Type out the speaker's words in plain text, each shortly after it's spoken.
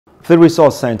The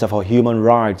Resource Center for Human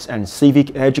Rights and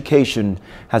Civic Education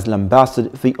has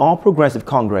lambasted the All Progressive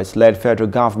Congress-led federal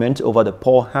government over the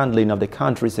poor handling of the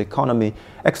country's economy,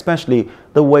 especially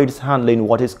the way it's handling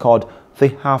what is called the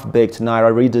half-baked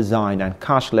Naira redesign and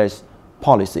cashless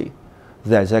policy.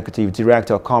 The executive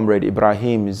director, Comrade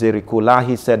Ibrahim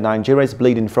Zerikulahi, said Nigeria is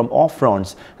bleeding from all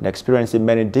fronts and experiencing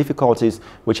many difficulties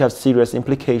which have serious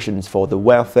implications for the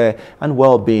welfare and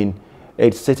well-being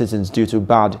its citizens due to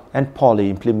bad and poorly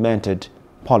implemented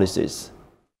policies.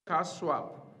 Cash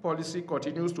swap policy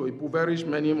continues to impoverish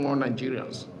many more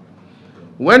Nigerians.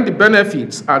 When the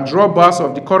benefits and drawbacks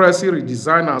of the currency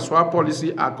redesign and swap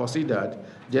policy are considered,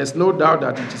 there is no doubt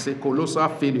that it is a colossal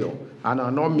failure and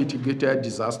an unmitigated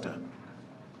disaster.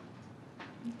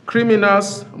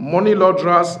 Criminals, money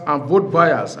launderers, and vote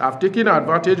buyers have taken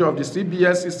advantage of the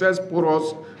CBN system's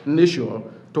porous nature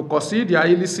to conceal their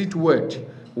illicit wealth,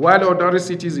 while ordinary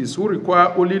citizens who require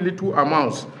only little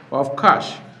amounts of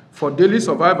cash for daily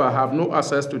survival have no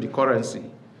access to the currency.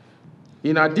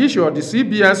 In addition, the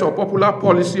CBN's unpopular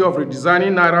policy of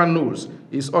redesigning Naira notes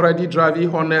is already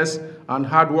driving honest and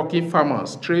hardworking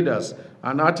farmers, traders,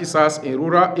 and artisans in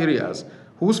rural areas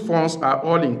whose funds are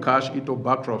all in cash into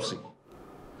bankruptcy.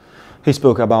 He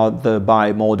spoke about the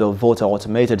bimodal voter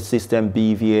automated system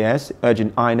BVAS,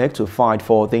 urging INEC to fight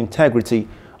for the integrity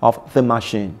of the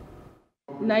machine.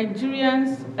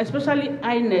 Nigerians, especially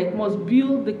INEC, must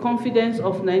build the confidence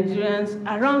of Nigerians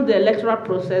around the electoral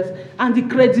process and the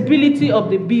credibility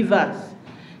of the BVAS.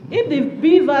 If the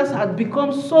BVAS has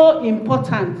become so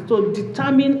important to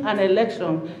determine an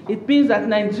election, it means that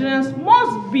Nigerians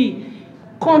must be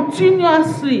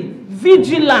continuously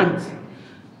vigilant.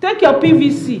 Take your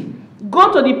PVC,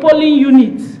 go to the polling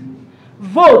unit,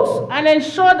 vote, and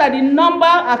ensure that the number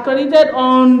accredited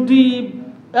on the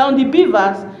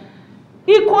BVAS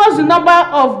equals the number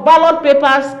of ballot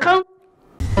papers counted.